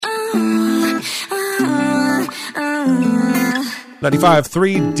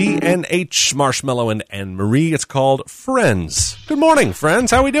95.3 DNH, Marshmallow and Anne-Marie. It's called Friends. Good morning, friends.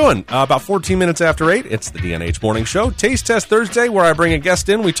 How we doing? About 14 minutes after 8, it's the DNH Morning Show. Taste Test Thursday, where I bring a guest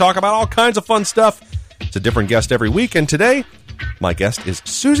in. We talk about all kinds of fun stuff. It's a different guest every week, and today, my guest is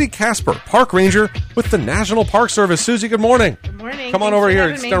Susie Casper, Park Ranger with the National Park Service. Susie, good morning. Good morning. Come on over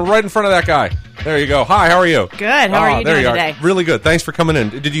here. Stand right in front of that guy. There you go. Hi, how are you? Good. How are you doing today? Really good. Thanks for coming in.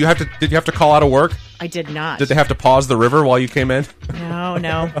 Did you have to call out of work? I did not. Did they have to pause the river while you came in?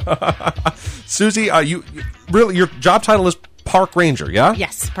 No. Susie, you really, your job title is Park Ranger, yeah?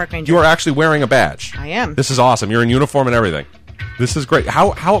 Yes, Park Ranger. You are actually wearing a badge. I am. This is awesome. You're in uniform and everything. This is great.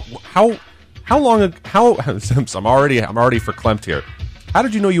 How long ago? I'm already verklempt here. How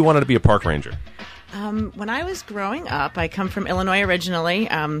did you know you wanted to be a park ranger? When I was growing up, I come from Illinois originally,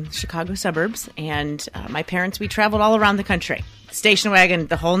 Chicago suburbs, and my parents, we traveled all around the country. Station wagon,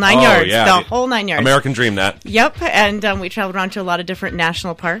 the whole nine yards. Yeah. The whole 9 yards. American dream, that. Yep, and we traveled around to a lot of different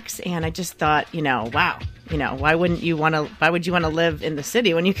national parks, and I just thought, wow, why would you want to live in the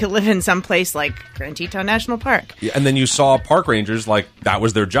city when you could live in some place like Grand Teton National Park? Yeah, and then you saw park rangers like that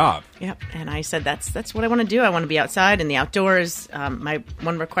was their job. Yep, and I said that's what I want to do. I want to be outside in the outdoors. My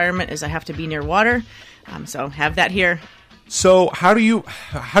one requirement is I have to be near water, so have that here. So how do you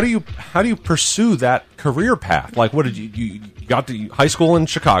pursue that career path? Like, what did you got to high school in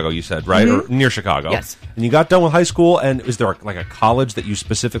Chicago? You said, right, or near Chicago? Yes. And you got done with high school, and is there like a college that you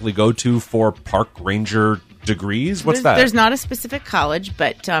specifically go to for park ranger degrees? What's that? There's not a specific college,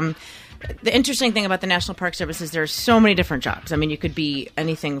 but the interesting thing about the National Park Service is there's so many different jobs. I mean, you could be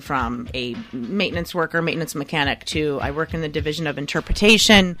anything from a maintenance worker, maintenance mechanic, to I work in the division of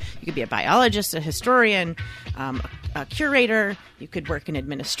interpretation. You could be a biologist, a historian, a curator. You could work in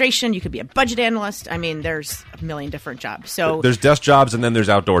administration. You could be a budget analyst. I mean, there's a million different jobs. So there's desk jobs, and then there's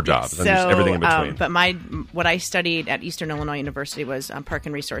outdoor jobs, and there's everything in between. But what I studied at Eastern Illinois University was park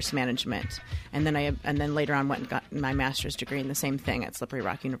and resource management, and then later on went and got my master's degree in the same thing at Slippery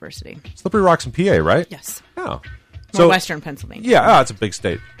Rock University. Slippery Rock's in PA, right? Yes. Oh. So Western Pennsylvania. Yeah, it's a big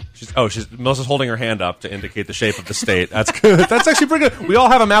state. Melissa's holding her hand up to indicate the shape of the state. That's good. That's actually pretty good. We all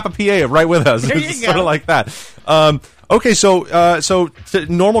have a map of PA right with us. There you it's go. Sort of like that. Okay, so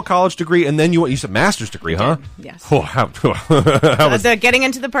normal college degree, and then you said master's degree, huh? Yes. Oh, Getting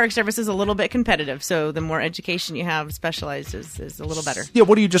into the Park Service is a little bit competitive, so the more education you have, specialized is a little better. Yeah.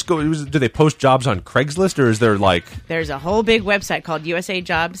 What do you just go? Do they post jobs on Craigslist, or is there like? There's a whole big website called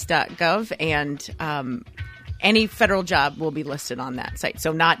usajobs.gov, and any federal job will be listed on that site.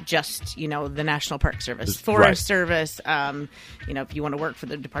 So not just, the National Park Service, Forest Service, if you want to work for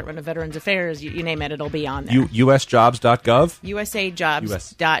the Department of Veterans Affairs, you name it, it'll be on there. usjobs.gov?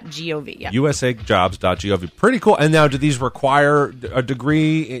 usajobs.gov, yeah. usajobs.gov. Pretty cool. And now, do these require a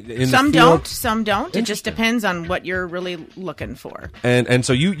degree in some the field? Some don't. It just depends on what you're really looking for. And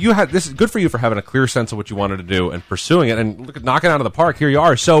so you had, this is good for you for having a clear sense of what you wanted to do and pursuing it, and look at knocking out of the park. Here you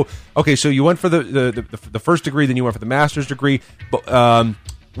are. So, okay, so you went for the first degree, then you went for the master's degree. But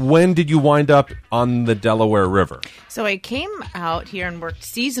when did you wind up on the Delaware River? So I came out here and worked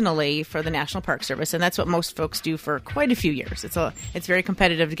seasonally for the National Park Service, and that's what most folks do for quite a few years. It's very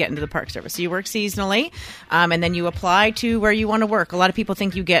competitive to get into the Park Service. So you work seasonally, and then you apply to where you want to work. A lot of people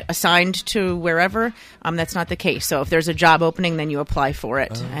think you get assigned to wherever. That's not the case. So if there's a job opening, then you apply for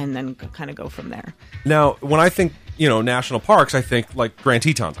it, and then kind of go from there. Now, when I think national parks, I think like Grand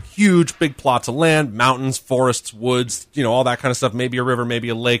Tetons, huge, big plots of land, mountains, forests, woods, all that kind of stuff. Maybe a river, maybe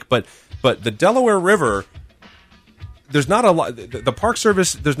a lake, but the Delaware River, there's not a lot. The Park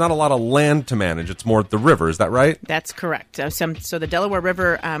Service, there's not a lot of land to manage. It's more the river. Is that right? That's correct. So the Delaware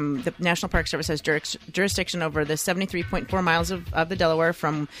River, the National Park Service has jurisdiction over the 73.4 miles of the Delaware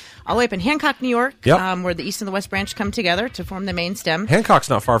from all the way up in Hancock, New York, where the East and the West Branch come together to form the main stem. Hancock's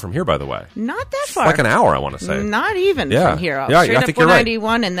not far from here, by the way. Not that far. It's like an hour, I want to say. Not even from here. Yeah, straight I up think you're right.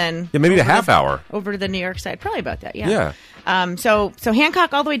 491 and then maybe a half hour over to the New York side. Probably about that. Yeah. So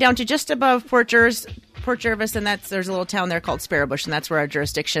Hancock all the way down to just above Port Jervis, and there's a little town there called Sparrowbush, and that's where our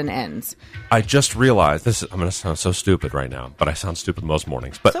jurisdiction ends. I just realized I'm going to sound so stupid right now, but I sound stupid most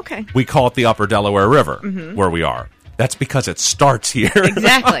mornings. But it's okay. We call it the Upper Delaware River where we are. That's because it starts here.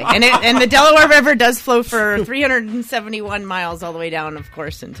 Exactly, and the Delaware River does flow for 371 miles all the way down, of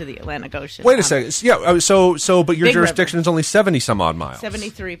course, into the Atlantic Ocean. Wait a second. Yeah. But your jurisdiction is only 70 some odd miles.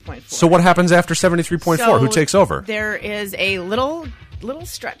 73.4. So what happens after 73.4? Who takes over? There is a little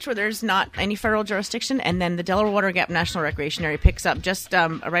stretch where there's not any federal jurisdiction, and then the Delaware Water Gap National Recreation Area picks up just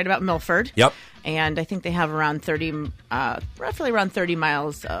right about Milford. Yep. And I think they have roughly around 30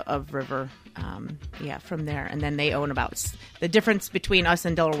 miles of river. From there, and then they own about the difference between us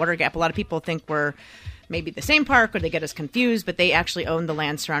and Delaware Water Gap. A lot of people think we're maybe the same park, or they get us confused, but they actually own the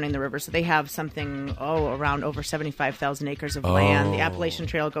land surrounding the river. So they have something, around over 75,000 acres of land. The Appalachian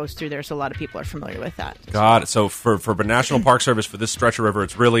Trail goes through there, so a lot of people are familiar with that. Got it. So for the National Park Service, for this stretch of river,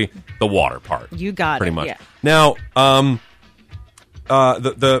 it's really the water part. You got pretty it. much. Yeah. Now,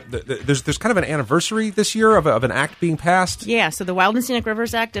 there's kind of an anniversary this year of an act being passed. Yeah, so the Wild and Scenic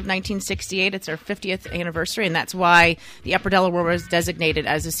Rivers Act of 1968, it's our 50th anniversary, and that's why the Upper Delaware was designated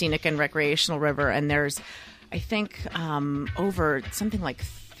as a scenic and recreational river. And there's, I think, over something like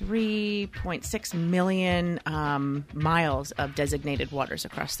 3.6 million miles of designated waters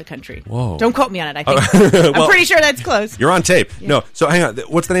across the country. Whoa. Don't quote me on it. I think I'm pretty sure that's close. You're on tape. Yeah. No, so hang on.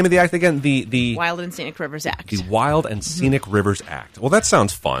 What's the name of the act again? The Wild and Scenic Rivers Act. The Wild and Scenic Rivers Act. Well, that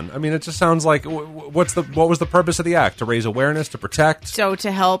sounds fun. I mean, it just sounds like what was the purpose of the act? To raise awareness, to protect? So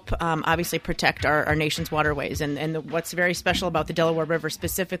to help, obviously, protect our nation's waterways. And what's very special about the Delaware River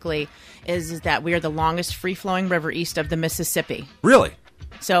specifically is that we are the longest free-flowing river east of the Mississippi. Really?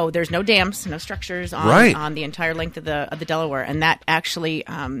 So there's no dams, no structures on the entire length of the Delaware, and that actually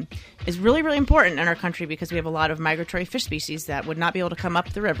is really, really important in our country because we have a lot of migratory fish species that would not be able to come up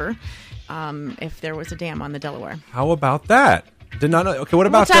the river if there was a dam on the Delaware. How about that? Did not know. Okay, what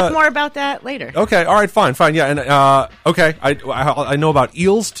about? We'll talk more about that later. Okay, all right, fine, yeah, and okay, I know about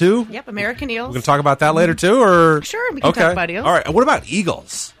eels too. Yep, American eels. We can talk about that later too, or sure, we can talk about eels. All right, what about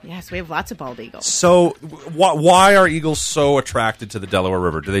eagles? Yes, we have lots of bald eagles. So, why are eagles so attracted to the Delaware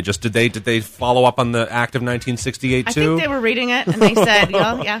River? Did they follow up on the Act of 1968 too? I think they were reading it and they said,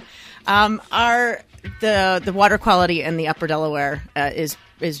 yeah. The water quality in the Upper Delaware is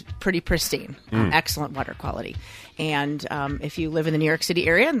pretty pristine, excellent water quality. And if you live in the New York City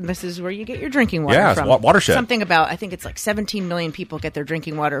area, this is where you get your drinking water from. Yeah, watershed. Something about, I think it's like 17 million people get their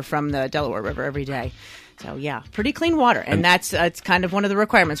drinking water from the Delaware River every day. So, yeah, pretty clean water. And that's it's kind of one of the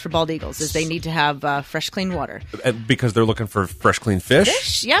requirements for bald eagles is they need to have fresh, clean water. Because they're looking for fresh, clean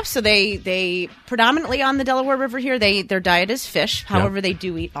fish? Yep. So they predominantly on the Delaware River here, their diet is fish. However, they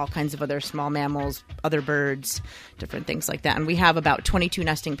do eat all kinds of other small mammals, other birds, different things like that. And we have about 22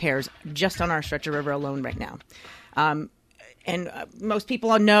 nesting pairs just on our stretch of river alone right now. And most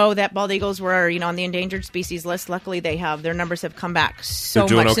people know that bald eagles were, on the endangered species list. Luckily, their numbers have come back so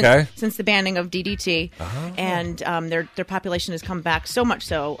much since the banning of DDT, and their population has come back so much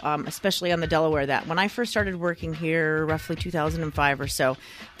so, especially on the Delaware. That when I first started working here, roughly 2005 or so,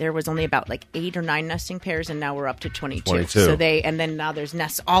 there was only about like 8 or 9 nesting pairs, and now we're up to 22. So then now there's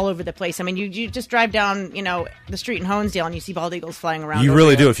nests all over the place. I mean, you just drive down, the street in Honesdale, and you see bald eagles flying around. You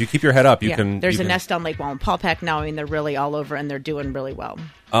really do. If you keep your head up, you can. There's a nest on Lake Wallenpaupack now. I mean, they're really all over. And they're doing really well.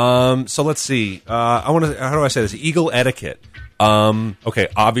 So let's see. How do I say this? Eagle etiquette. Okay,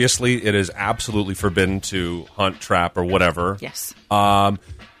 obviously it is absolutely forbidden to hunt, trap, or whatever. Yes.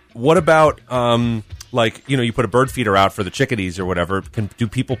 What about you put a bird feeder out for the chickadees or whatever? Do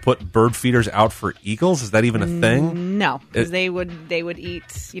people put bird feeders out for eagles? Is that even a thing? No, because they would eat.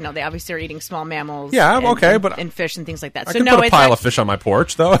 They obviously are eating small mammals. Yeah, but and fish and things like that. I can put a pile of fish on my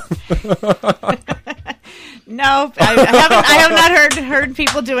porch, though. No, I have not heard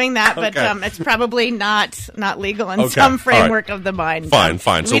people doing that, but it's probably not legal in some framework of the mind. Fine.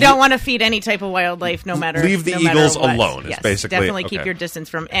 So we don't want to feed any type of wildlife, no matter. Leave the eagles alone. Yes, basically definitely keep your distance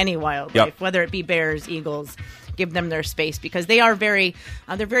from any wildlife, whether it be bears, eagles. Give them their space because they are very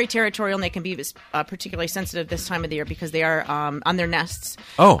territorial and they can be particularly sensitive this time of the year because they are on their nests.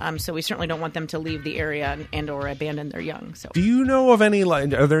 So we certainly don't want them to leave the area and or abandon their young. So, do you know of any? Are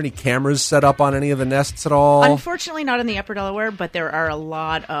there any cameras set up on any of the nests at all? Unfortunately, not in the Upper Delaware, but there are a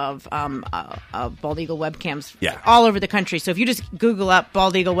lot of bald eagle webcams all over the country. So if you just Google up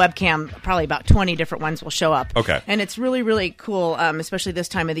bald eagle webcam, probably about 20 different ones will show up. Okay, and it's really, really cool, especially this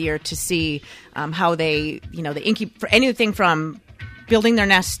time of the year, to see how they for anything from building their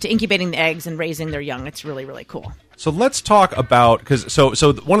nests to incubating the eggs and raising their young. It's really, really cool. So let's talk about, because so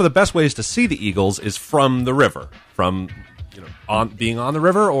one of the best ways to see the eagles is from the river, from being on the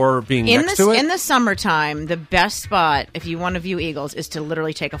river or being next to it? In the summertime, the best spot, if you want to view eagles, is to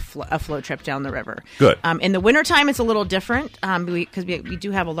literally take a float trip down the river. Good. In the wintertime, it's a little different because we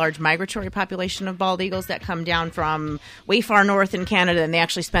do have a large migratory population of bald eagles that come down from way far north in Canada, and they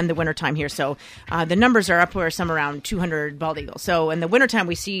actually spend the wintertime here. So the numbers are up where some around 200 bald eagles. So in the wintertime,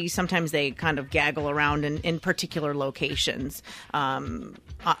 we see sometimes they kind of gaggle around in particular locations.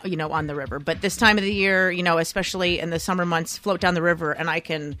 On the river. But this time of the year, especially in the summer months, float down the river, and I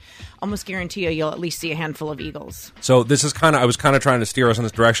can almost guarantee you'll at least see a handful of eagles. So this is I was kind of trying to steer us in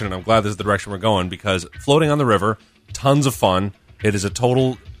this direction, and I'm glad this is the direction we're going, because floating on the river, tons of fun. It is a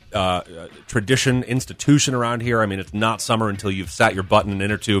total tradition, institution around here. I mean, it's not summer until you've sat your butt in an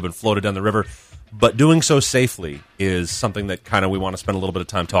inner tube and floated down the river. But doing so safely is something that kind of we want to spend a little bit of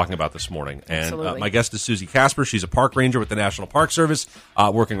time talking about this morning. And my guest is Susie Casper. She's a park ranger with the National Park Service,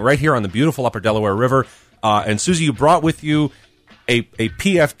 working right here on the beautiful Upper Delaware River. And Susie, you brought with you a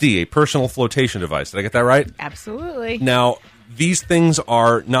PFD, a personal flotation device. Did I get that right? Absolutely. Now, these things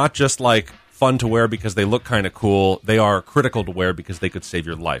are not just like fun to wear because they look kind of cool. They are critical to wear because they could save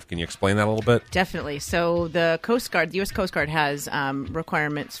your life. Can you explain that a little bit? Definitely. So the Coast Guard, the U.S. Coast Guard has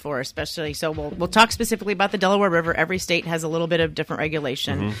requirements for, especially, so we'll talk specifically about the Delaware River. Every state has a little bit of different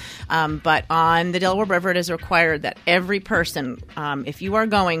regulation. But on the Delaware River, it is required that every person, if you are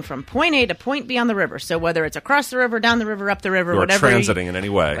going from point A to point B on the river, so whether it's across the river, down the river, up the river, whatever. Transiting in any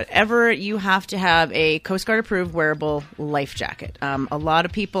way. Whatever, you have to have a Coast Guard approved wearable life jacket. A lot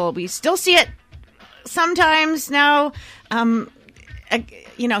of people, we still see it sometimes now,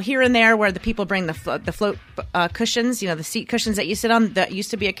 here and there, where the people bring the float cushions, the seat cushions that you sit on. That used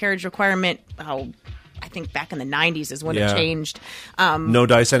to be a carriage requirement. I think back in the 90s is when it changed. No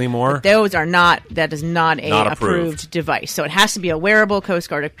dice anymore? Those are not. That is not a approved device. So it has to be a wearable Coast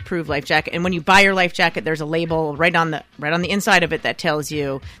Guard approved life jacket. And when you buy your life jacket, there's a label right on the inside of it that tells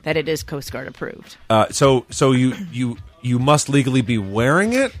you that it is Coast Guard approved. So you must legally be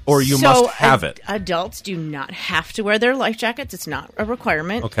wearing it, or you must have it? Adults do not have to wear their life jackets. It's not a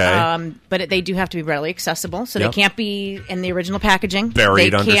requirement. Okay. But they do have to be readily accessible. So they can't be in the original packaging.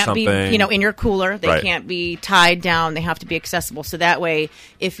 Buried under something. They can't be, in your cooler. They can't be tied down. They have to be accessible. So that way,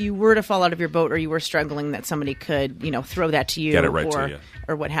 if you were to fall out of your boat or you were struggling, that somebody could, throw that to you. Get it right to you.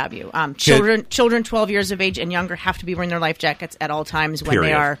 Or what have you. Children 12 years of age and younger have to be wearing their life jackets at all times when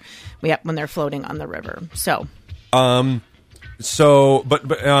when they're floating on the river. So... But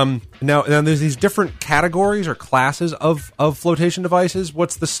now there's these different categories or classes of flotation devices.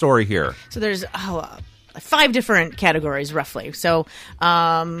 What's the story here? So there's 5 different categories, roughly. So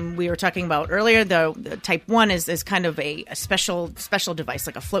we were talking about earlier, the type 1 is kind of a special device,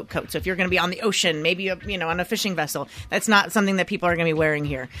 like a float coat. So if you're going to be on the ocean, maybe on a fishing vessel, that's not something that people are going to be wearing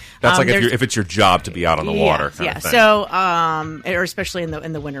here. That's like if it's your job to be out on the water. Kind of thing. So or especially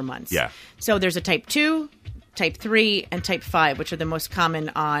in the winter months. Yeah. So there's a type 2. Type 3 and Type 5, which are the most common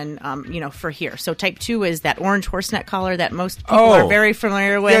on, for here. So Type 2 is that orange horsenet collar that most people are very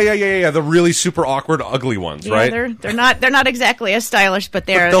familiar with. Yeah. The really super awkward, ugly ones, right? They're not exactly as stylish, but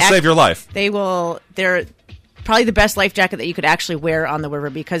they'll save your life. They're probably the best life jacket that you could actually wear on the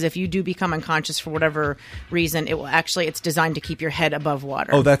river, because if you do become unconscious for whatever reason, it's designed to keep your head above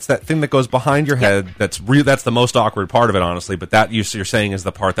water. Oh, that's that thing that goes behind your head. That's the most awkward part of it, honestly. But that you're saying is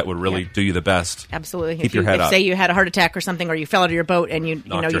the part that would really do you the best. Absolutely. Keep your head up. Say you had a heart attack or something, or you fell out of your boat and you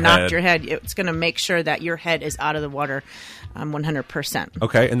knocked your head, it's going to make sure that your head is out of the water 100%.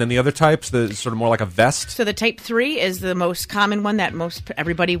 Okay, and then the other types, the sort of more like a vest? So the Type 3 is the most common one that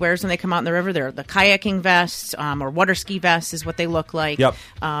everybody wears when they come out in the river. They're the kayaking vests or water ski vests is what they look like. Yep.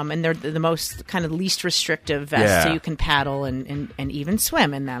 And they're the most kind of least restrictive vests, so you can paddle and even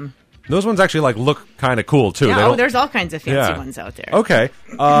swim in them. Those ones actually look kind of cool, too. Yeah, there's all kinds of fancy ones out there. Okay.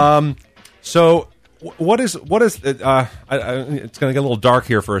 So what is it's going to get a little dark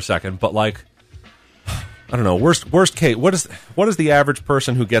here for a second, but I don't know. Worst case. What does the average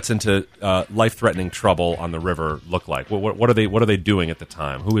person who gets into life-threatening trouble on the river look like? What are they doing at the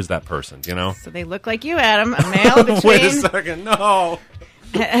time? Who is that person? So they look like you, Adam. A male between. Wait a second. No.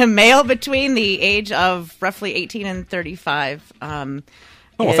 A male between the age of roughly 18 and 35. Well,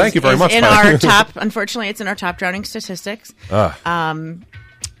 thank you very much. Unfortunately, it's in our top drowning statistics.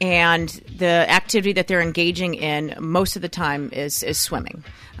 And the activity that they're engaging in most of the time is swimming.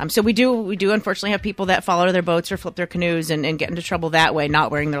 So we do unfortunately have people that fall out of their boats or flip their canoes and get into trouble that way,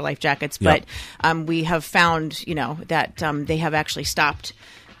 not wearing their life jackets. But we have found, that they have actually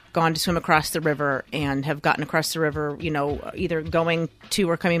gone to swim across the river and have gotten across the river, either going to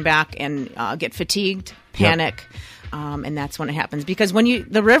or coming back and get fatigued, panic. And that's when it happens. Because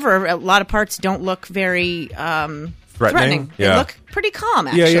the river, a lot of parts don't look very threatening. Yeah. They look pretty calm,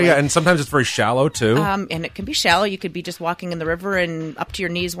 actually. Yeah. And sometimes it's very shallow, too. And it can be shallow. You could be just walking in the river and up to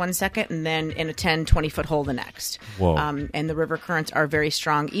your knees one second and then in a 10, 20-foot hole the next. Whoa. And the river currents are very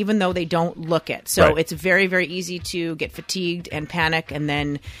strong, even though they don't look it. So it's very, very easy to get fatigued and panic. And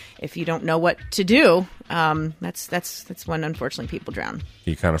then if you don't know what to do, that's when, unfortunately, people drown.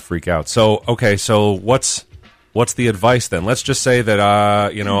 You kind of freak out. So what's the advice then? Let's just say that,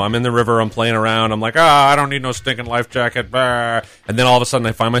 I'm in the river, I'm playing around, I'm like, I don't need no stinking life jacket. Bah. And then all of a sudden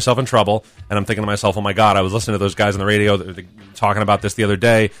I find myself in trouble, and I'm thinking to myself, oh my God, I was listening to those guys on the radio talking about this the other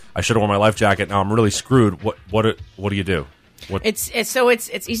day. I should have worn my life jacket. Now I'm really screwed. What do you do? It's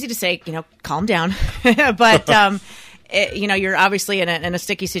easy to say, calm down. But you're obviously in a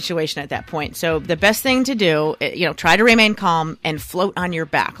sticky situation at that point. So the best thing to do, try to remain calm and float on your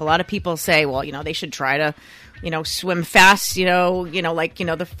back. A lot of people say, well, they should try to, swim fast, like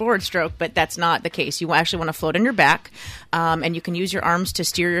the forward stroke, but that's not the case. You actually want to float on your back, and you can use your arms to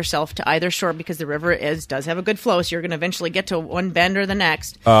steer yourself to either shore because the river does have a good flow, so you're going to eventually get to one bend or the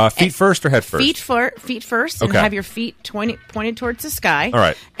next. Feet first or head first? Feet first, and have your feet pointed towards the sky. All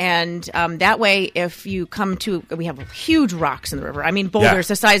right. And that way, if you come to, we have huge rocks in the river. I mean, boulders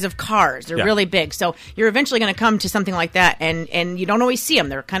the size of cars. They're really big. So you're eventually going to come to something like that, and you don't always see them.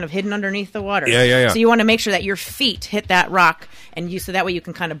 They're kind of hidden underneath the water. Yeah. So you want to make sure that your feet hit that rock, and so that way you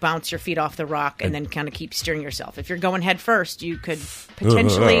can kind of bounce your feet off the rock and then kind of keep steering yourself. If you're going head first, you could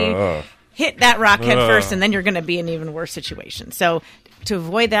potentially hit that rock head first, and then you're going to be in an even worse situation. So to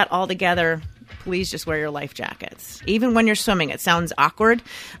avoid that altogether, please just wear your life jackets. Even when you're swimming, it sounds awkward,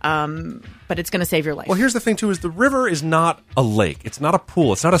 but it's going to save your life. Well, here's the thing, too, is the river is not a lake. It's not a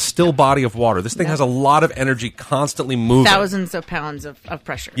pool. It's not a still body of water. This thing has a lot of energy constantly moving. Thousands of pounds of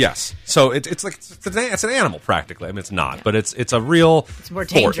pressure. Yes. So it's an animal, practically. I mean, it's not, but it's a real It's more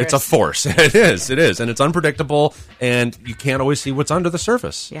dangerous. It's a force. It is. And it's unpredictable, and you can't always see what's under the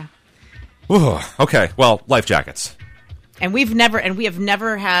surface. Yeah. Ooh, okay, well, life jackets. And we have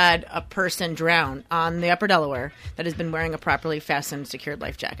never had a person drown on the Upper Delaware that has been wearing a properly fastened, secured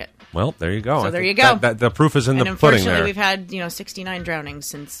life jacket. Well, there you go. So there you go. The proof is in the pudding there. Unfortunately, we've had 69 drownings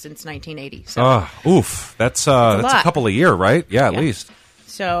since 1980. So oof, that's a couple a year, right? Yeah, at least.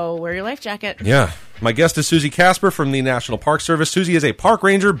 So wear your life jacket. Yeah. My guest is Susie Casper from the National Park Service. Susie is a park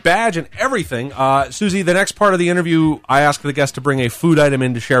ranger, badge, and everything. Susie, the next part of the interview, I asked the guest to bring a food item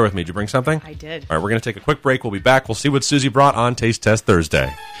in to share with me. Did you bring something? I did. All right, we're going to take a quick break. We'll be back. We'll see what Susie brought on Taste Test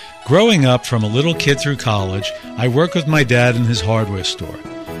Thursday. Growing up from a little kid through college, I worked with my dad in his hardware store.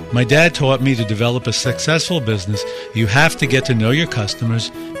 My dad taught me to develop a successful business, you have to get to know your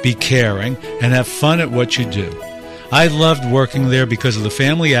customers, be caring, and have fun at what you do. I loved working there because of the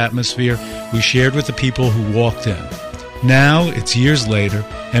family atmosphere we shared with the people who walked in. Now, it's years later,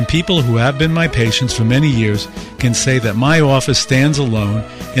 and people who have been my patients for many years can say that my office stands alone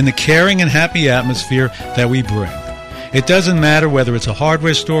in the caring and happy atmosphere that we bring. It doesn't matter whether it's a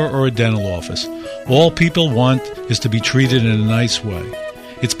hardware store or a dental office. All people want is to be treated in a nice way.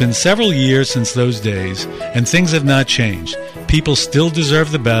 It's been several years since those days, and things have not changed. People still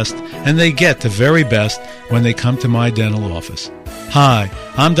deserve the best, and they get the very best when they come to my dental office. Hi,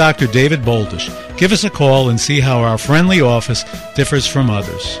 I'm Dr. David Boldish. Give us a call and see how our friendly office differs from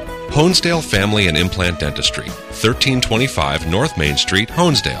others. Honesdale Family and Implant Dentistry, 1325 North Main Street,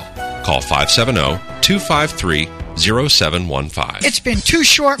 Honesdale. Call 570-253-0715. It's been 2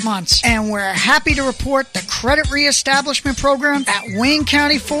 short months, and we're happy to report the Credit Reestablishment Program at Wayne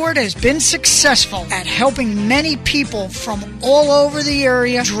County Ford has been successful at helping many people from all over the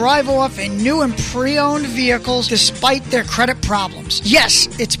area drive off in new and pre-owned vehicles despite their credit problems. Yes,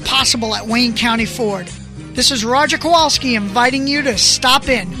 it's possible at Wayne County Ford. This is Roger Kowalski inviting you to stop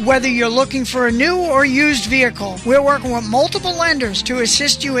in. Whether you're looking for a new or used vehicle, we're working with multiple lenders to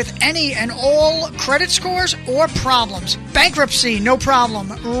assist you with any and all credit scores or problems. Bankruptcy, no problem.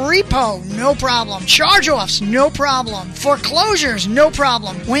 Repo, no problem. Charge-offs, no problem. Foreclosures, no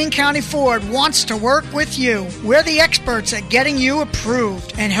problem. Wayne County Ford wants to work with you. We're the experts at getting you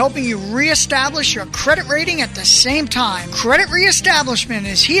approved and helping you reestablish your credit rating at the same time. Credit Reestablishment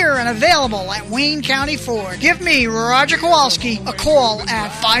is here and available at Wayne County Ford. Give me, Roger Kowalski, a call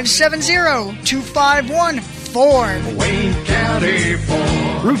at 570-251-FORD. Wayne County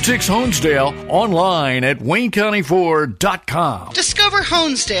Ford. Route 6 Honesdale, online at WayneCountyFord.com. Discover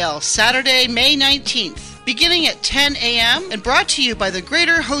Honesdale, Saturday, May 19th. Beginning at 10 a.m. and brought to you by the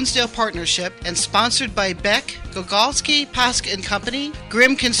Greater Honesdale Partnership and sponsored by Beck, Gogalski, Posk & Company,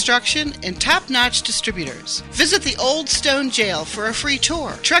 Grimm Construction, and top-notch distributors. Visit the Old Stone Jail for a free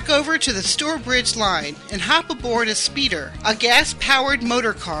tour. Trek over to the Store Bridge line and hop aboard a speeder, a gas-powered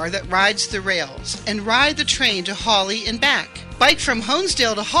motor car that rides the rails, and ride the train to Hawley and back. Bike from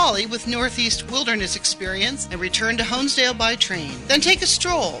Honesdale to Hawley with Northeast Wilderness Experience and return to Honesdale by train. Then take a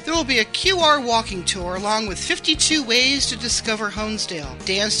stroll. There will be a QR walking tour along with 52 ways to discover Honesdale.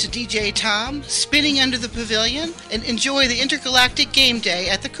 Dance to DJ Tom, spinning under the pavilion, and enjoy the intergalactic game day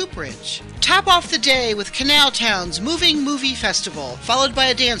at the Cooperage. Top off the day with Canal Town's Moving Movie Festival, followed by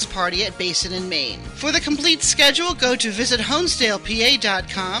a dance party at Basin in Maine. For the complete schedule, go to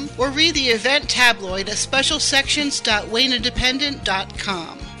visithonesdalepa.com or read the event tabloid at specialsections.wayneindependent.com.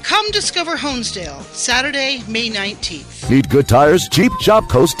 Come discover Honesdale, Saturday, May 19th. Need good tires? Cheap? Shop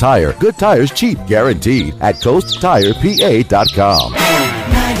Coast Tire. Good tires cheap, guaranteed at CoastTirePA.com.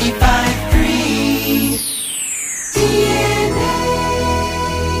 95.3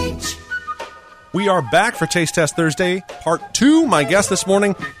 We are back for Taste Test Thursday, Part 2. My guest this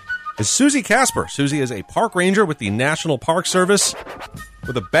morning is Susie Casper. Susie is a park ranger with the National Park Service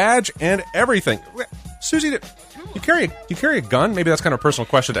with a badge and everything. Susie, do you carry a gun? Maybe that's kind of a personal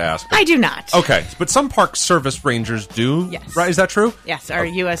question to ask. I do not. Okay, but some Park Service rangers do, Yes. right? Is that true? Yes, our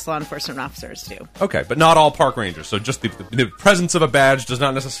U.S. law enforcement officers do. Okay, but not all park rangers. So just the presence of a badge does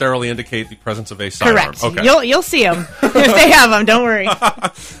not necessarily indicate the presence of a sidearm. Correct. Okay. You'll see them if they have them. Don't worry.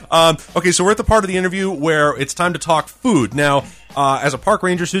 Okay, so we're at the part of the interview where it's time to talk food. Now, as a park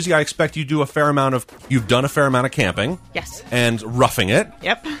ranger, Susie, I expect you've done a fair amount of camping. Yes. And roughing it.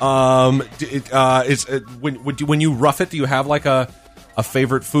 Yep. When you rough it, do you have like a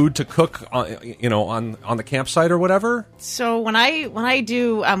favorite food to cook, on the campsite or whatever? So when I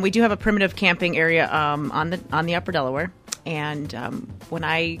do, we do have a primitive camping area on the Upper Delaware, and when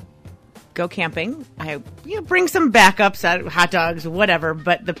I go camping, I bring some backups, hot dogs, whatever.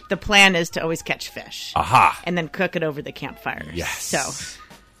 But the plan is to always catch fish. Aha! And then cook it over the campfires. Yes.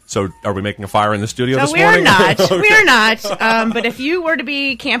 So are we making a fire in the studio this we morning? are not. Okay. We are not. But if you were to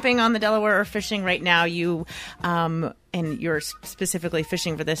be camping on the Delaware or fishing right now, and you're specifically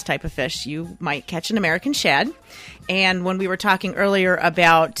fishing for this type of fish, you might catch an American shad. And when we were talking earlier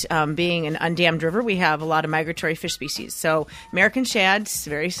about being an undammed river, we have a lot of migratory fish species. So American shad's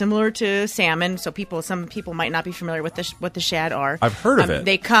very similar to salmon. So some people might not be familiar with what the shad are. I've heard of it.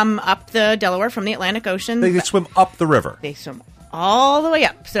 They come up the Delaware from the Atlantic Ocean. They swim up the river. They swim all the way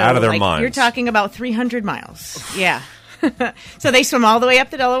up. So out of their minds. You're talking about 300 miles. Yeah. So they swim all the way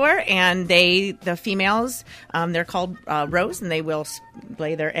up the Delaware, and the females, they're called roes, and they will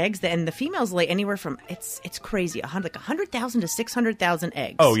lay their eggs. And the females lay anywhere from it's crazy, 100,000 to 600,000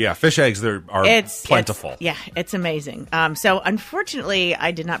 eggs. Oh yeah, fish eggs are plentiful. It's amazing. So unfortunately, I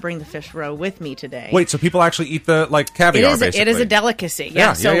did not bring the fish roe with me today. Wait, so people actually eat the caviar? Basically, it is a delicacy.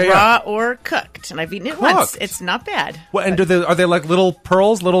 Yeah. Raw or cooked, and I've eaten it once. It's not bad. Well, and are they like little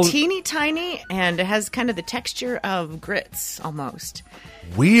pearls? Little teeny tiny, and it has kind of the texture of grits almost.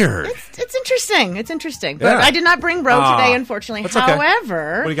 Weird. It's interesting. It's interesting. But Yeah. I did not bring roe today, unfortunately. That's okay.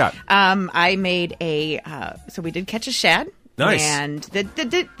 However, what do you got? I made so we did catch a shad. Nice. And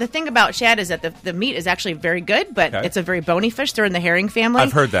the thing about shad is that the meat is actually very good, but Okay. it's a very bony fish. They're in the herring family.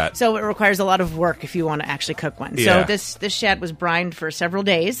 I've heard that. So it requires a lot of work if you want to actually cook one. Yeah. So this shad was brined for several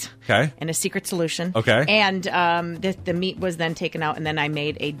days. Okay. In a secret solution. Okay. And the meat was then taken out, and then I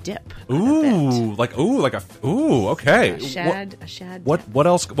made a dip. Okay. A shad dip. What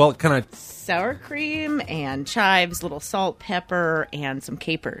else? Well, can I? Sour cream and chives, little salt, pepper, and some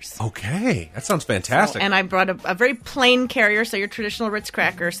capers. Okay, that sounds fantastic. And I brought a very plain carrier, so your traditional Ritz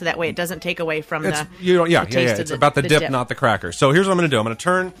cracker, so that way it doesn't take away from the taste It's about the dip, not the cracker. So here's what I'm going to do. I'm going to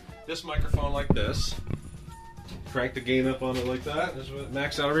turn this microphone like this. Crank the gain up on it like that.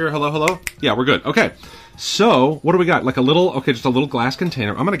 Max out over here. Hello. Yeah, we're good. Okay. So what do we got? Just a little glass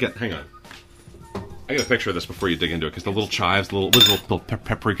container. I'm going to hang on. I get a picture of this before you dig into it, because the little chives, little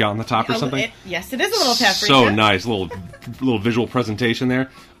paprika on the top or something. Yes, it is a little paprika. So nice, little visual presentation there.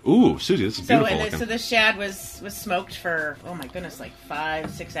 Ooh, Susie, this is beautiful looking. So the shad was smoked for, oh my goodness, like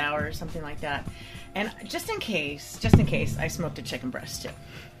 5-6 hours, something like that. And just in case, I smoked a chicken breast too.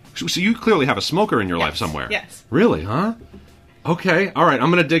 So you clearly have a smoker in your life somewhere. Yes. Really, huh? Okay, all right,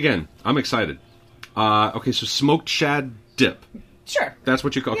 I'm going to dig in. I'm excited. Okay, so smoked shad dip. Sure. That's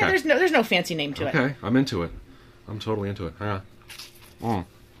what you call. Okay. Yeah, there's no fancy name to it. Okay, I'm into it. I'm totally into it. Yeah.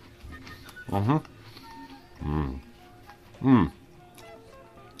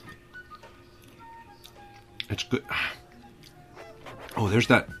 It's good. Oh, there's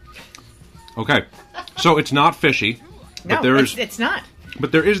that. Okay, so it's not fishy, but it's not.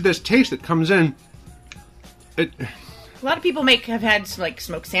 But there is this taste that comes in. A lot of people have had like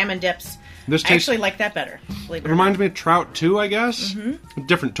smoked salmon dips. I actually like that better. It reminds me of trout too, I guess.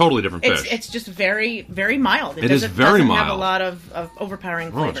 Mm-hmm. Totally different fish. It's just very, very mild. It is very mild. Have a lot of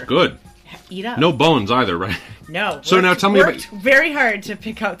overpowering flavor. Oh, it's good. Eat up. No bones either, right? No. So now tell me about. Very hard to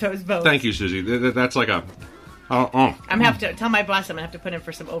pick out those bones. Thank you, Susie. That's like a. I'm gonna have to tell my boss I'm gonna have to put in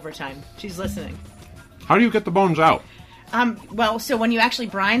for some overtime. She's listening. How do you get the bones out? So when you actually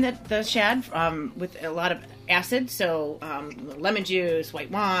brine the shad with a lot of acid, so lemon juice,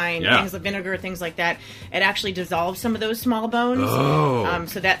 white wine, things like vinegar, things like that, it actually dissolves some of those small bones. Oh.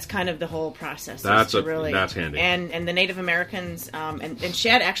 So that's kind of the whole process. That's handy. And the Native Americans, and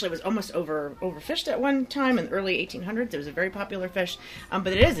shad actually was almost overfished at one time in the early 1800s. It was a very popular fish, but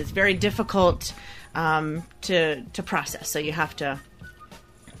it's very difficult to process. So you have to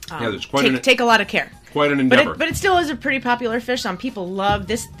take a lot of care. Quite an endeavor. But it still is a pretty popular fish. People love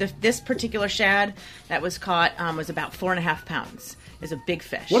this. This particular shad that was caught was about 4.5 pounds. Is a big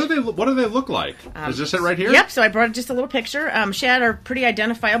fish. What do they look like? Is this it right here? Yep. So I brought just a little picture. Shad are pretty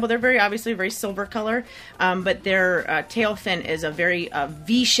identifiable. They're very obviously very silver color, but their tail fin is a very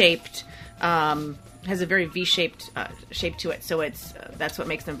V-shaped. Has a very V-shaped shape to it, so that's what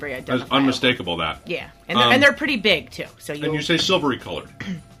makes them very identifiable. That's unmistakable. That. Yeah, and they're pretty big too. So and you say silvery colored.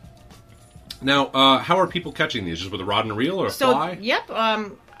 Now, how are people catching these? Just with a rod and reel or a fly? Yep.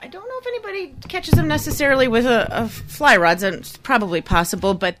 I don't know if anybody catches them necessarily with a fly rod. It's probably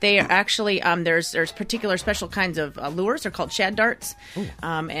possible, but they are actually there's particular special kinds of lures. They're called shad darts,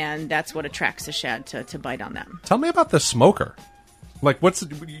 and that's what attracts the shad to bite on them. Tell me about the smoker. Like, what does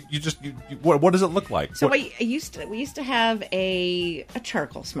it look like? So we used to have a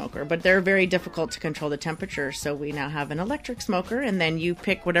charcoal smoker, but they're very difficult to control the temperature. So we now have an electric smoker, and then you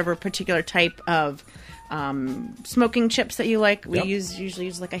pick whatever particular type of smoking chips that you like. We usually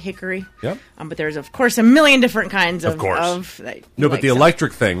use like a hickory. Yep. But there's of course a million different kinds of no, but the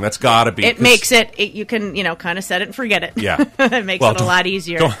electric thing, that's got to be. It makes it. You can kind of set it and forget it. Yeah. It makes it a lot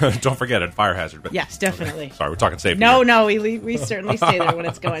easier. Don't forget it. Fire hazard. But yes, definitely. Sorry, we're talking safety. No, we certainly stay there when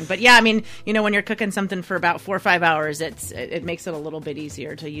it's going. But yeah, I mean, when you're cooking something for about 4 or 5 hours, it makes it a little bit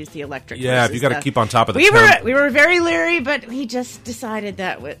easier to use the electric. Yeah, you got to keep on top of the. We were very leery, but we just decided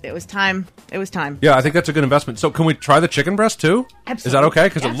that it was time. It was time. Yeah, I think that's a good investment. So can we try the chicken breast too? Absolutely. Is that okay?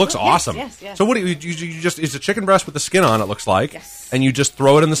 Because it looks awesome. Yes. So what do you just is a chicken breast with the skin on? It looks like. Yes. And you just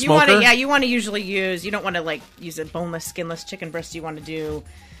throw it in the smoker. You want to usually use. You don't want to use a boneless, skinless chicken breast. You want to do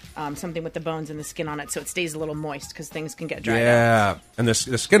something with the bones and the skin on it, so it stays a little moist because things can get dried out. Yeah, and the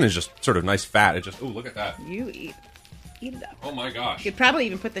skin is just sort of nice fat. It just look at that. You eat it up. Oh my gosh! You could probably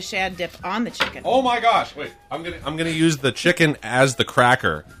even put the shad dip on the chicken. Oh my gosh! Wait, I'm gonna use the chicken as the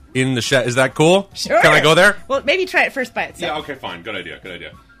cracker in the shad. Is that cool? Sure. Can I go there? Well, maybe try it first by itself. Yeah. Okay. Fine. Good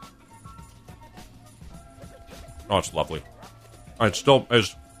idea. Oh, it's lovely. It still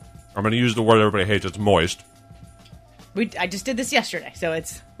is. I'm going to use the word everybody hates. It's moist. I just did this yesterday, so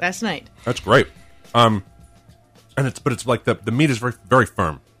it's last night. That's great. But it's like the meat is very, very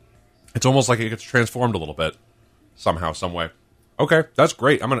firm. It's almost like it gets transformed a little bit somehow, some way. Okay, that's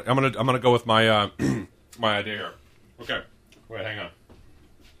great. I'm gonna go with my my idea here. Okay, wait, hang on.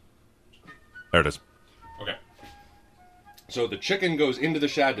 There it is. Okay. So the chicken goes into the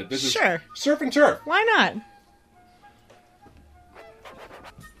shad dip. This is surf and turf. Why not?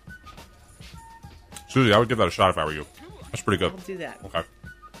 Susie, I would give that a shot if I were you. That's pretty good. I'll do that. Okay.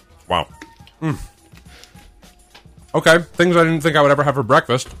 Wow. Okay, things I didn't think I would ever have for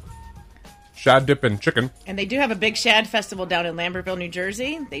breakfast. Shad dip and chicken. And they do have a big shad festival down in Lambertville, New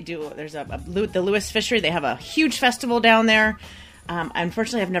Jersey. There's the Lewis Fishery. They have a huge festival down there.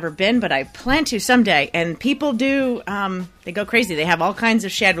 Unfortunately, I've never been, but I plan to someday. And people do, they go crazy. They have all kinds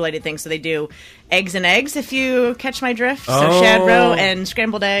of shad-related things. So they do eggs and eggs, if you catch my drift. So shad roe and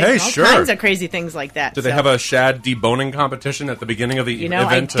scrambled eggs. Hey, all kinds of crazy things like that. Do they have a shad deboning competition at the beginning of the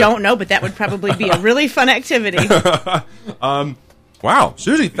event? I don't know, but that would probably be a really fun activity. Wow.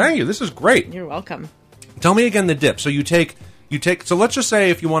 Susie, thank you. This is great. You're welcome. Tell me again the dip. So you take, so let's just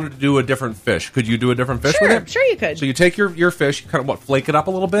say if you wanted to do a different fish, could you do a different fish with it? Sure you could. So you take your fish, you kind of flake it up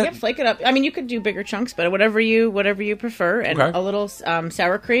a little bit? Yeah, flake it up. I mean, you could do bigger chunks, but whatever you prefer. And a little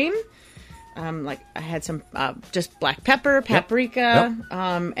sour cream. Like I had some just black pepper, paprika,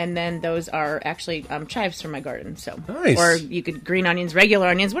 and then those are actually chives from my garden. So nice. Or you could green onions, regular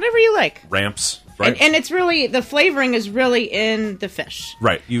onions, whatever you like. Ramps, right? And it's really the flavoring is really in the fish.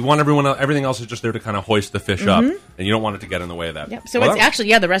 Right. You want everything else is just there to kind of hoist the fish up, and you don't want it to get in the way of that. Yep. So it's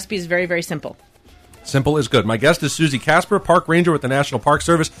actually the recipe is very, very simple. Simple is good. My guest is Susie Casper, Park Ranger with the National Park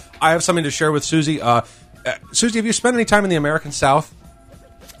Service. I have something to share with Susie. Susie, have you spent any time in the American South?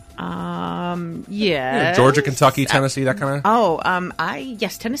 Yeah. Georgia, Kentucky, Tennessee, that kind of.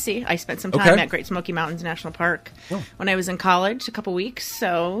 Yes, Tennessee. I spent some time at Great Smoky Mountains National Park when I was in college, a couple weeks.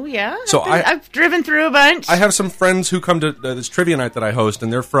 So yeah, I've driven through a bunch. I have some friends who come to this trivia night that I host,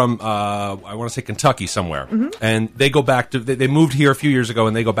 and they're from I want to say Kentucky somewhere, and they go back to they moved here a few years ago,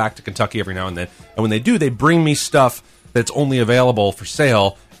 and they go back to Kentucky every now and then. And when they do, they bring me stuff that's only available for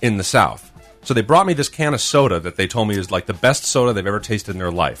sale in the South. So they brought me this can of soda that they told me is like the best soda they've ever tasted in their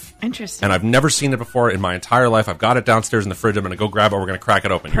life. Interesting. And I've never seen it before in my entire life. I've got it downstairs in the fridge. I'm going to go grab it. We're going to crack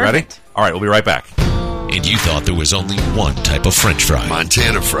it open. You ready? All right, we'll be right back. And you thought there was only one type of French fry.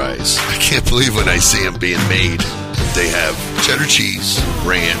 Montana fries. I can't believe when I see them being made. They have cheddar cheese,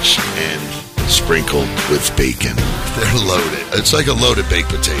 ranch, and sprinkled with bacon. They're loaded. It's like a loaded baked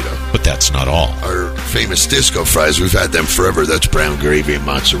potato. But that's not all. Our famous disco fries, we've had them forever. That's brown gravy and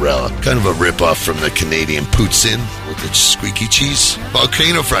mozzarella. Kind of a rip-off from the Canadian poutine with its squeaky cheese.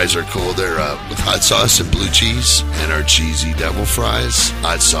 Volcano fries are cool. They're with hot sauce and blue cheese. And our cheesy devil fries,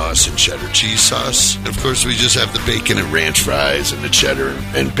 hot sauce and cheddar cheese sauce. And of course, we just have the bacon and ranch fries and the cheddar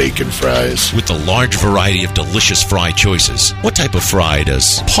and bacon fries. With the large variety of delicious fry choices, what type of fry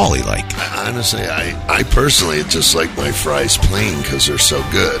does Paulie like? Honestly, I personally just like my fries plain because they're so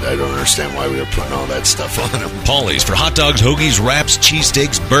good. I don't understand why we were putting all that stuff on them. Paulie's for hot dogs, hoagies, wraps,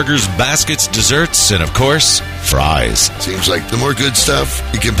 cheesesteaks, burgers, baskets, desserts, and of course, fries. Seems like the more good stuff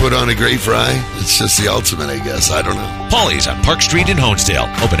you can put on a great fry, it's just the ultimate, I guess. I don't know. Paulie's on Park Street in Honesdale.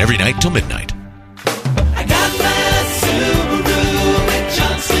 Open every night till midnight. I got my Subaru at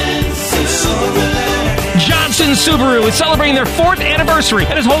Johnson Subaru. Johnson Subaru is celebrating their 4th anniversary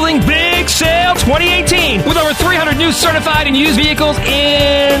and is holding Big Sale 2018 with over 300 new certified and used vehicles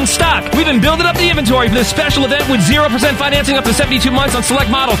in stock. We've been building up the inventory for this special event with 0% financing up to 72 months on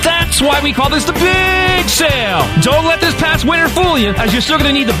select models. That's why we call this the Big Sale. Don't let this past winter fool you, as you're still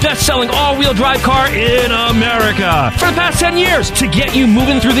going to need the best-selling all-wheel drive car in America for the past 10 years to get you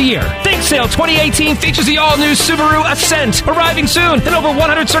moving through the year. Big Sale 2018 features the all-new Subaru Ascent, arriving soon, and over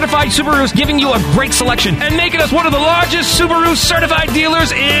 100 certified Subarus giving you a great selection and making us one of the largest Subaru certified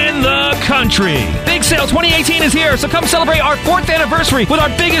dealers in the country. Big Sale 2018 is here, so come celebrate our 4th anniversary with our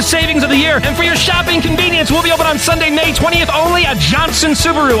biggest savings of the year. And for your shopping convenience, we'll be open on Sunday, May 20th only at Johnson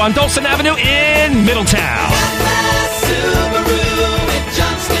Subaru on Dulcet Avenue in Middletown.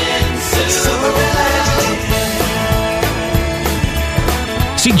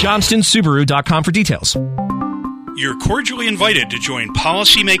 See johnstonsubaru.com for details. You're cordially invited to join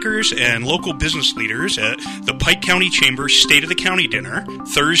policymakers and local business leaders at the Pike County Chamber State of the County Dinner,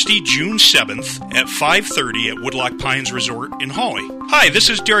 Thursday, June 7th at 5:30 at Woodloch Pines Resort in Hawley. Hi, this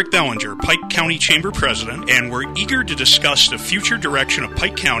is Derek Bellinger, Pike County Chamber President, and we're eager to discuss the future direction of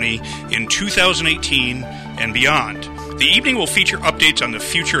Pike County in 2018 and beyond. The evening will feature updates on the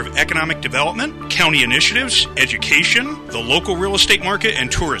future of economic development, county initiatives, education, the local real estate market,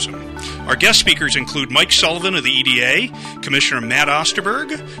 and tourism. Our guest speakers include Mike Sullivan of the EDA, Commissioner Matt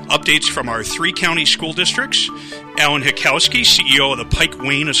Osterberg, updates from our 3 county school districts, Alan Hikowski, CEO of the Pike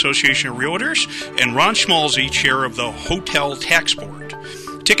Wayne Association of Realtors, and Ron Schmalzy, Chair of the Hotel Tax Board.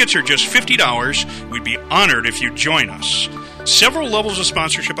 Tickets are just $50. We'd be honored if you'd join us. Several levels of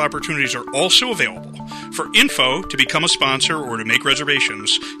sponsorship opportunities are also available. For info to become a sponsor or to make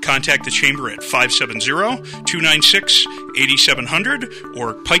reservations, contact the Chamber at 570-296-8700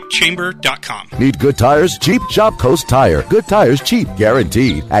 or pikechamber.com. Need good tires? Cheap? Shop Coast Tire. Good tires cheap,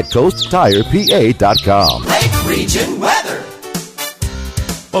 guaranteed at CoastTirePA.com. Lake Region weather.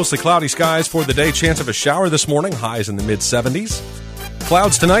 Mostly cloudy skies for the day. Chance of a shower this morning. Highs in the mid-70s.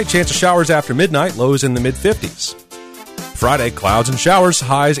 Clouds tonight. Chance of showers after midnight. Lows in the mid-50s. Friday, clouds and showers,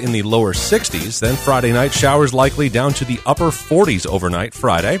 highs in the lower 60s. Then Friday night, showers likely down to the upper 40s overnight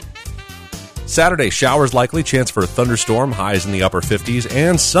Friday. Saturday, showers likely, chance for a thunderstorm, highs in the upper 50s.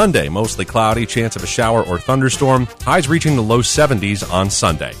 And Sunday, mostly cloudy, chance of a shower or thunderstorm, highs reaching the low 70s on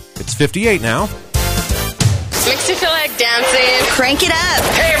Sunday. It's 58 now. Makes you feel like dancing. Crank it up.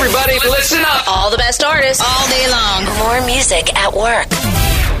 Hey, everybody, listen up. All the best artists all day long. More music at work.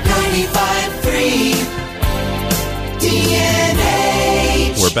 95.3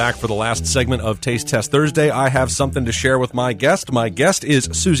 DNH. We're back for the last segment of Taste Test Thursday. I have something to share with my guest. My guest is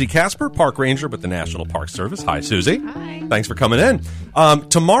Susie Casper, Park Ranger with the National Park Service. Hi, Susie. Hi. Thanks for coming in.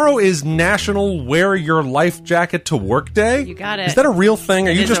 Tomorrow is National Wear Your Life Jacket to Work Day. You got it. Is that a real thing?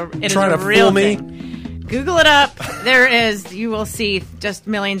 Are you just trying to fool me? Google it up. There is. You will see just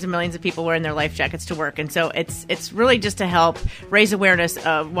millions and millions of people wearing their life jackets to work, and so it's really just to help raise awareness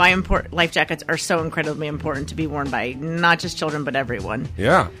of why life jackets are so incredibly important to be worn by not just children but everyone.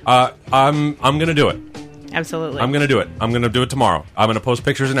 Yeah, I'm going to do it. Absolutely. I'm going to do it. I'm going to do it tomorrow. I'm going to post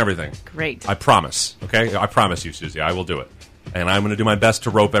pictures and everything. Great. I promise. Okay, I promise you, Susie. I will do it, and I'm going to do my best to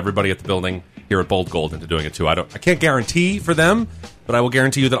rope everybody at the building here at Bold Gold into doing it too. I can't guarantee for them, but I will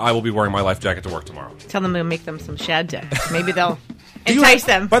guarantee you that I will be wearing my life jacket to work tomorrow. Tell them to make them some shad decks. Maybe they'll entice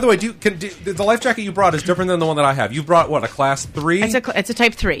them. By the way, the life jacket you brought is different than the one that I have. You brought what, a class 3? It's a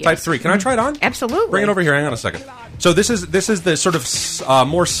type 3. Type 3. Can I try it on? Absolutely. Bring it over here. Hang on a second. So this is the sort of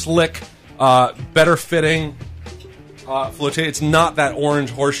more slick, better fitting. It's not that orange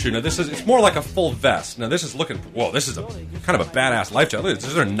horseshoe. Now it's more like a full vest. Now this is looking. Whoa, this is a kind of a badass life jacket.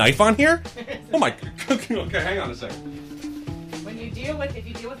 Is there a knife on here? Oh my! Okay, hang on a second. If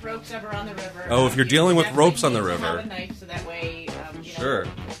you deal with ropes ever on the river. Oh, if you're dealing with ropes on the river. Have a knife so that way. Sure.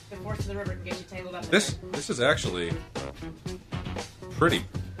 Before force of the river can get you tangled up. This is actually pretty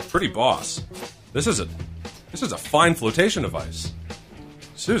boss. This is a fine flotation device.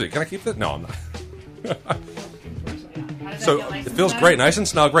 Susie, can I keep that? No, I'm not. So it feels great, nice and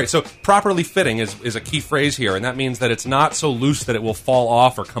snug, great. So properly fitting is a key phrase here, and that means that it's not so loose that it will fall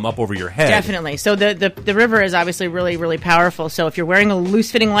off or come up over your head. Definitely. So the river is obviously really, really powerful. So if you're wearing a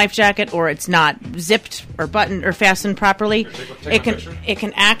loose-fitting life jacket or it's not zipped or buttoned or fastened properly, it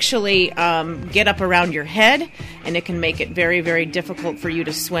can actually get up around your head, and it can make it very, very difficult for you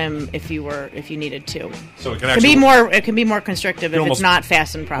to swim if you needed to. So it can be more constrictive if it's not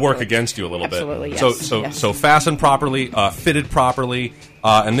fastened properly. Work against you a little bit. Absolutely, yes. So fastened properly, fitted properly,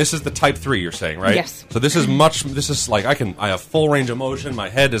 and this is the Type 3 you're saying, right? Yes. So this is like I have full range of motion. My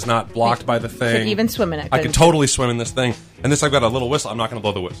head is not blocked by the thing. Could even swim in it. I could totally swim in this thing. And this, I've got a little whistle. I'm not going to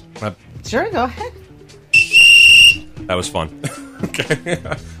blow the whistle. Sure, go ahead. That was fun. Okay.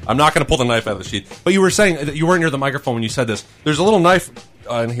 I'm not going to pull the knife out of the sheath. But you were saying that you weren't near the microphone when you said this. There's a little knife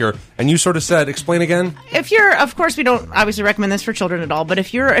in here, and you sort of said, explain again. Of course, we don't obviously recommend this for children at all. But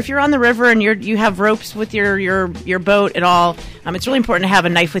if you're on the river and you have ropes with your boat at all, it's really important to have a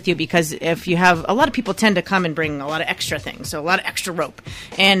knife with you, because if you have, a lot of people tend to come and bring a lot of extra things, so a lot of extra rope.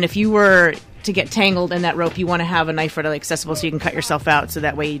 And if you were to get tangled in that rope, you want to have a knife readily accessible so you can cut yourself out, so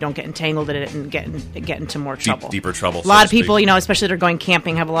that way you don't get entangled in it and get into more trouble. Deeper trouble. A lot of people, especially that are going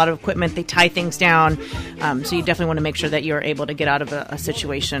camping, have a lot of equipment. They tie things down, so you definitely want to make sure that you're able to get out of a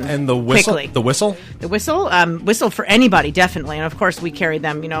situation. And the whistle, quickly. the whistle, whistle for anybody, definitely. And of course, we carry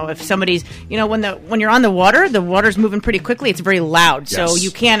them. If somebody's, when you're on the water's moving pretty quickly. It's very loud, so you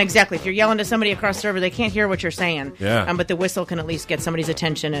can't exactly. If you're yelling to somebody across the river, they can't hear what you're saying. Yeah. But the whistle can at least get somebody's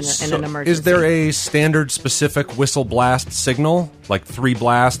attention in an emergency. Is there a standard specific whistle blast signal, like 3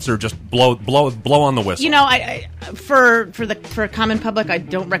 blasts, or just blow on the whistle? For common public, I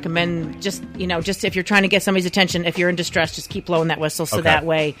don't recommend just if you're trying to get somebody's attention. If you're in distress, just keep blowing that whistle, so that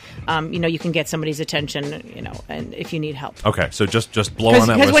way, you can get somebody's attention. And if you need help. Okay, so just blow on that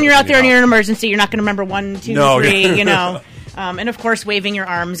whistle. Because when you're out there and you're in an emergency, you're not going to remember 1, 2, 3. And of course, waving your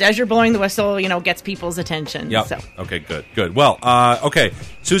arms as you're blowing the whistle, gets people's attention. Yep. So. Okay, good. Well, okay,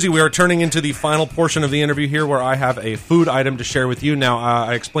 Susie, we are turning into the final portion of the interview here, where I have a food item to share with you. Now,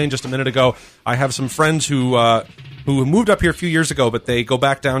 I explained just a minute ago, I have some friends who moved up here a few years ago, but they go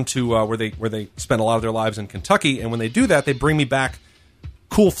back down to where they spent a lot of their lives in Kentucky, and when they do that, they bring me back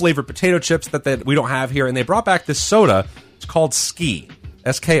cool flavored potato chips that we don't have here, and they brought back this soda. It's called Ski,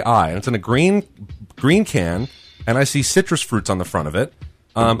 S-K-I, and it's in a green can. And I see citrus fruits on the front of it.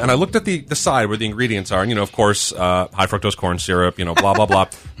 And I looked at the side where the ingredients are. And, of course, high fructose corn syrup, blah, blah, blah.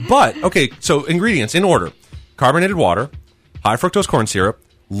 But, okay, so ingredients in order. Carbonated water, high fructose corn syrup,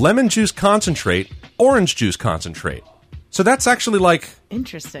 lemon juice concentrate, orange juice concentrate. So that's actually like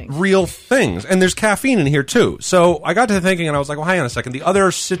interesting real things. And there's caffeine in here, too. So I got to thinking, and I was like, well, hang on a second. The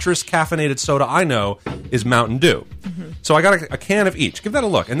other citrus caffeinated soda I know is Mountain Dew. Mm-hmm. So I got a can of each. Give that a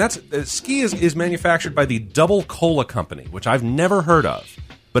look. And that's Ski is manufactured by the Double Cola Company, which I've never heard of.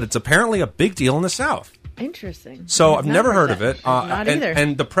 But it's apparently a big deal in the South. Interesting. So I've never heard of it. Not either.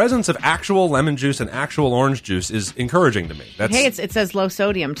 And the presence of actual lemon juice and actual orange juice is encouraging to me. It says low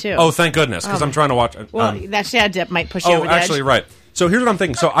sodium, too. Oh, thank goodness, because I'm trying to watch. Well, that shad dip might push you over the edge. Actually, right. So here's what I'm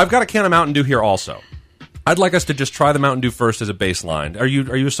thinking. So I've got a can of Mountain Dew here also. I'd like us to just try the Mountain Dew first as a baseline. Are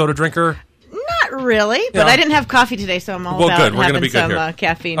you a soda drinker? Not really, but I didn't have coffee today, so I'm all about good. We're having be good some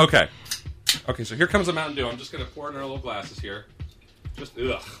caffeine. Okay, so here comes the Mountain Dew. I'm just going to pour it in our little glasses here. Just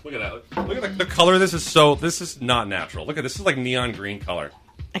look at that. Look at the color. This is not natural. Look at this. This is like neon green color.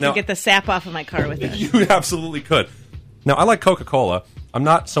 I could get the sap off of my car with this. You absolutely could. Now, I like Coca-Cola. I'm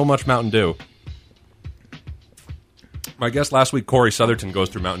not so much Mountain Dew. My guest last week, Corey Southerton, goes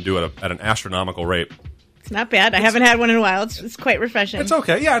through Mountain Dew at an astronomical rate. It's not bad. I haven't had one in a while. It's quite refreshing. It's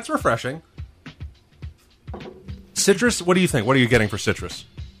okay. Yeah, it's refreshing. Citrus, what do you think? What are you getting for citrus?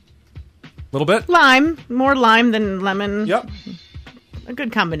 A little bit? Lime. More lime than lemon. Yep. A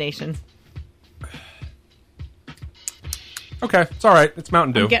good combination. Okay, it's all right. It's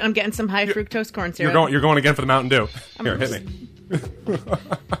Mountain Dew. I'm getting some high fructose corn syrup. You're going again for the Mountain Dew. Here, hit me.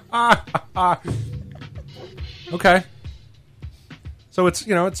 Okay. So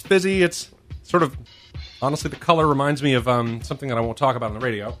it's fizzy. It's sort of, honestly, the color reminds me of something that I won't talk about on the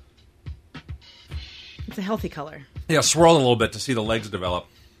radio. It's a healthy color. Yeah, swirl it a little bit to see the legs develop.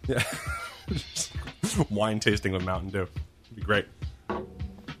 Yeah. Wine tasting with Mountain Dew. It'd be great.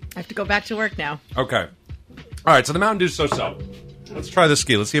 I have to go back to work now. Okay. All right, so the Mountain Dew's so-so. Let's try this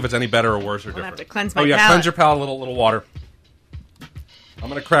Ski. Let's see if it's any better or worse or different. I have to cleanse my palate. palate. Cleanse your palate, a little water. I'm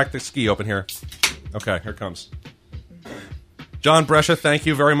going to crack the Ski open here. Okay, here it comes. John Brescia, thank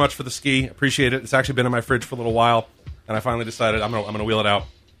you very much for the ski. Appreciate it. It's actually been in my fridge for a little while, and I finally decided I'm gonna wheel it out.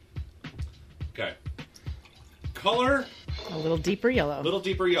 Okay. Color. A little deeper yellow. Little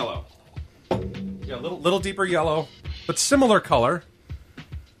deeper yellow. Yeah, little deeper yellow, but similar color.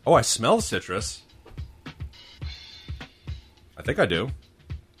 Oh, I smell citrus. I think I do.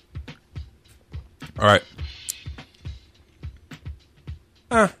 All right.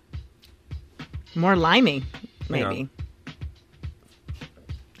 More limey, maybe.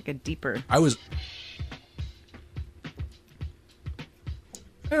 Like a deeper. I was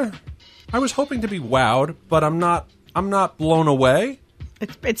hoping to be wowed, but I'm not blown away.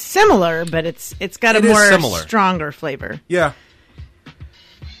 It's similar, but it's got a more stronger flavor. Yeah.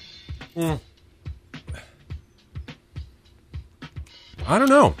 I don't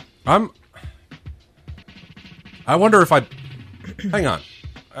know. I wonder if hang on.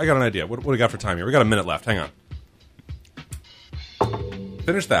 I got an idea. What do we got for time here? We got a minute left. Hang on.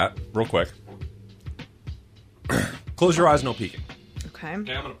 Finish that real quick. Close your eyes, no peeking. Okay. I'm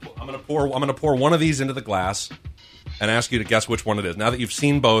gonna pour one of these into the glass and ask you to guess which one it is. Now that you've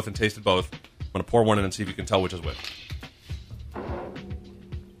seen both and tasted both, I'm gonna pour one in and see if you can tell which is which.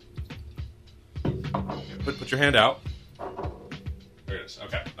 Okay, put your hand out. There it is.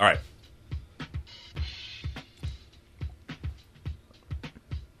 Okay. All right.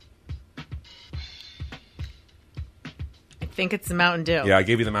 I think it's the Mountain Dew. Yeah, I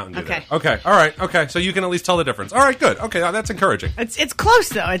gave you the Mountain Dew. Okay. There. Okay. All right. Okay. So you can at least tell the difference. All right. Good. Okay. That's encouraging. It's close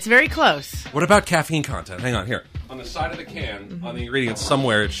though. It's very close. What about caffeine content? Hang on here. On the side of the can, on the ingredients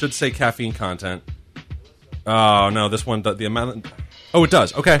somewhere, it should say caffeine content. Oh no, this one the amount. Oh, it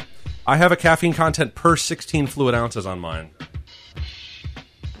does. Okay. I have a caffeine content per 16 fluid ounces on mine.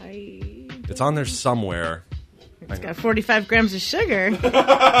 It's on there somewhere. It's got 45 grams of sugar.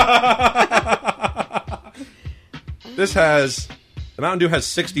 The Mountain Dew has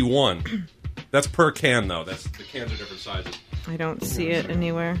 61. That's per can, though. The cans are different sizes. I don't see it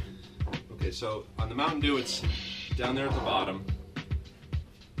anywhere. Okay, so on the Mountain Dew, it's down there at the bottom.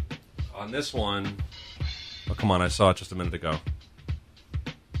 On this one, oh, come on, I saw it just a minute ago.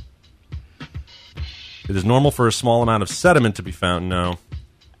 It is normal for a small amount of sediment to be found. No.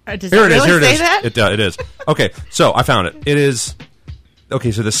 Does here it really is. Here say it is. That? It is. Okay, so I found it. It is.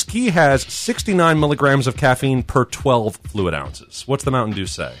 Okay, so the ski has 69 milligrams of caffeine per 12 fluid ounces. What's the Mountain Dew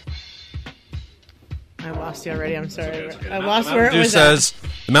say? I lost you already. I'm sorry. It's okay. I lost where it was.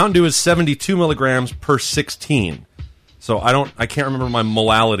 The Mountain Dew is 72 milligrams per 16. So I can't remember my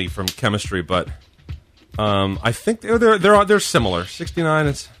molality from chemistry, but I think they're similar. 69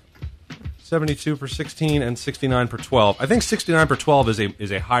 is 72 per 16 and 69 per 12. I think 69 per 12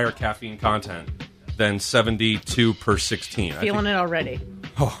 is a higher caffeine content than 72 per 16. Feeling it already.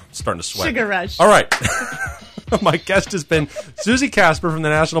 Oh, I'm starting to sweat. Sugar rush. All right. My guest has been Susie Casper from the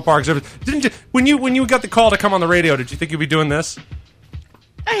National Park Service. Didn't you, when you got the call to come on the radio, did you think you'd be doing this?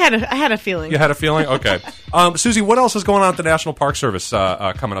 I had a feeling. You had a feeling? Okay. Susie, what else is going on at the National Park Service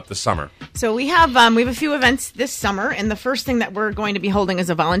coming up this summer? So we have a few events this summer, and the first thing that we're going to be holding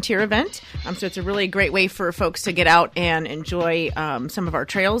is a volunteer event. So it's a really great way for folks to get out and enjoy some of our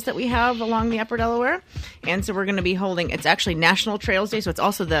trails that we have along the Upper Delaware. And so we're going to be holding, it's actually National Trails Day, so it's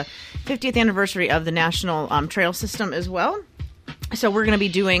also the 50th anniversary of the National Trail System as well. So we're going to be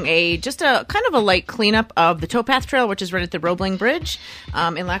doing just a kind of a light cleanup of the Towpath Trail, which is right at the Roebling Bridge in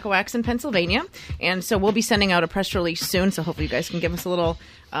Lackawaxen, Pennsylvania. And so we'll be sending out a press release soon. So hopefully you guys can give us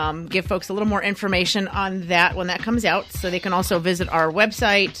give folks a little more information on that when that comes out. So they can also visit our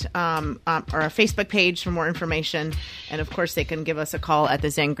website or our Facebook page for more information. And of course, they can give us a call at the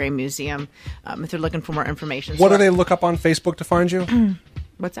Zangray Museum if they're looking for more information. What do they look up on Facebook to find you?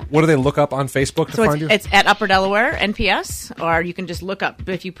 What's that? What do they look up on Facebook to find you? It's at Upper Delaware NPS, or you can just look up,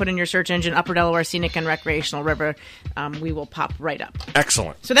 if you put in your search engine, Upper Delaware Scenic and Recreational River, we will pop right up.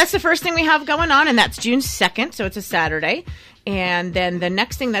 Excellent. So that's the first thing we have going on, and that's June 2nd, so it's a Saturday. And then the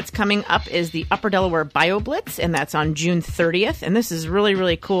next thing that's coming up is the Upper Delaware BioBlitz, and that's on June 30th. And this is really,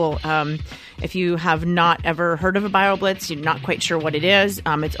 really cool. If you have not ever heard of a BioBlitz, you're not quite sure what it is,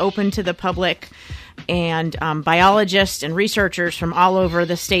 it's open to the public. And biologists and researchers from all over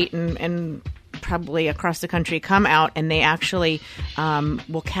the state and probably across the country come out, and they actually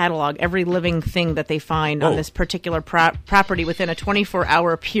will catalog every living thing that they find on this particular property within a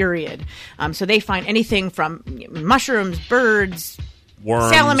 24-hour period. So they find anything from mushrooms, birds,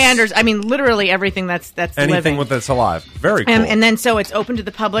 worms, salamanders. I mean, literally everything that's anything living. that's alive. Very cool. And then so it's open to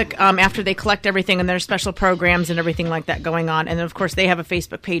the public after they collect everything, and there's special programs and everything like that going on. And then, of course, they have a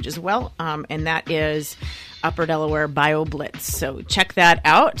Facebook page as well, and that is Upper Delaware BioBlitz. So check that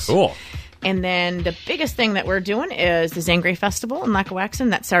out. Cool. And then the biggest thing that we're doing is the Zangray Festival in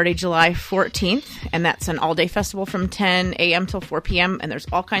Lackawaxen. That's Saturday, July 14th, and that's an all-day festival from 10 a.m. till 4 p.m., and there's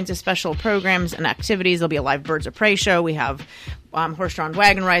all kinds of special programs and activities. There'll be a live Birds of Prey show. We have horse-drawn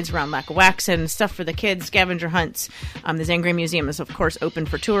wagon rides around Lackawaxen, stuff for the kids, scavenger hunts. The Zangray Museum is, of course, open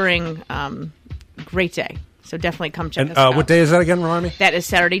for touring. Great day. So definitely come check us out. What day is that again? Remind me. That is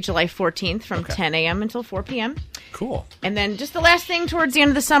Saturday, July 14th from 10 a.m. until 4 p.m. Cool. And then just the last thing towards the end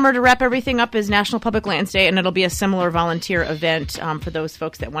of the summer to wrap everything up is National Public Lands Day, and it'll be a similar volunteer event for those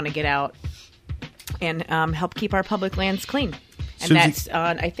folks that want to get out and help keep our public lands clean. And Susie? that's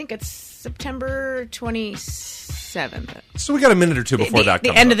I think it's September 27th. So we got a minute or two before that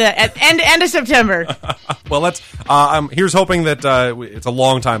comes end up. of end of September. Well, let's. Here's hoping that it's a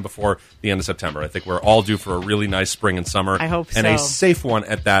long time before the end of September. I think we're all due for a really nice spring and summer. I hope and so. a safe one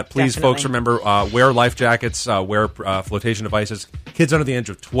at that. Please, Definitely. folks, remember wear life jackets, wear flotation devices. Kids under the age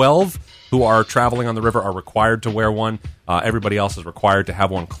of 12 who are traveling on the river are required to wear one. Everybody else is required to have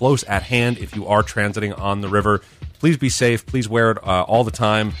one close at hand if you are transiting on the river. Please be safe. Please wear it all the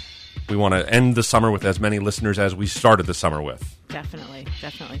time. We want to end the summer with as many listeners as we started the summer with. Definitely.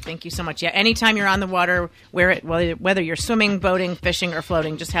 Thank you so much. Yeah, anytime you're on the water, wear it, whether you're swimming, boating, fishing, or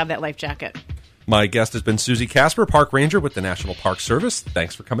floating, just have that life jacket. My guest has been Susie Casper, Park Ranger with the National Park Service.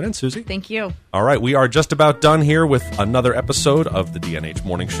 Thanks for coming in, Susie. Thank you. All right, we are just about done here with another episode of the DNH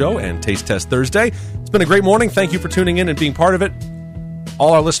Morning Show and Taste Test Thursday. It's been a great morning. Thank you for tuning in and being part of it.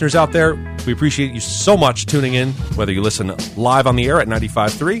 All our listeners out there, we appreciate you so much tuning in, whether you listen live on the air at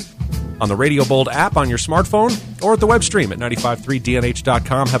 95.3, on the Radio Bold app on your smartphone, or at the web stream at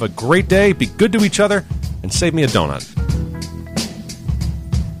 953dnh.com. Have a great day, be good to each other, and save me a donut.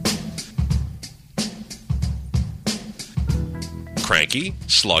 Cranky,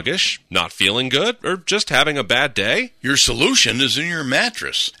 sluggish, not feeling good, or just having a bad day? Your solution is in your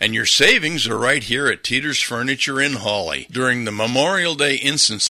mattress, and your savings are right here at Teeter's Furniture in Hawley. During the Memorial Day instance